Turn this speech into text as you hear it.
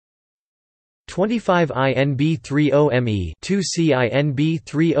25I-NB3OMe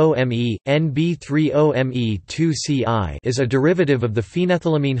 2CI-NB3OMe, NB3OMe 2CI is a derivative of the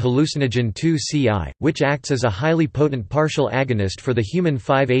phenethylamine hallucinogen 2CI, which acts as a highly potent partial agonist for the human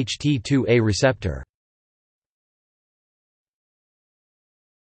 5-HT2A receptor.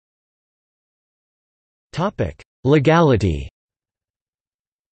 Legality.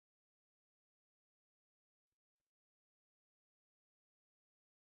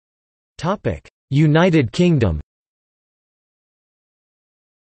 United Kingdom.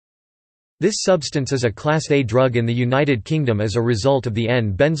 This substance is a Class A drug in the United Kingdom as a result of the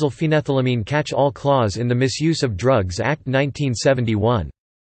N-benzylphenethylamine catch-all clause in the Misuse of Drugs Act 1971.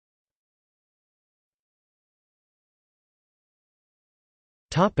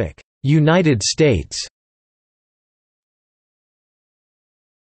 United States.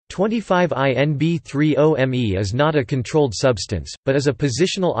 25I-NB3OMe is not a controlled substance, but is a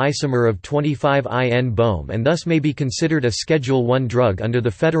positional isomer of 25I-N-BOMe and thus may be considered a Schedule I drug under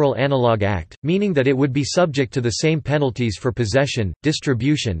the Federal Analog Act, meaning that it would be subject to the same penalties for possession,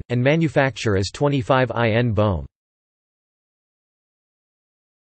 distribution, and manufacture as 25I-N-BOMe.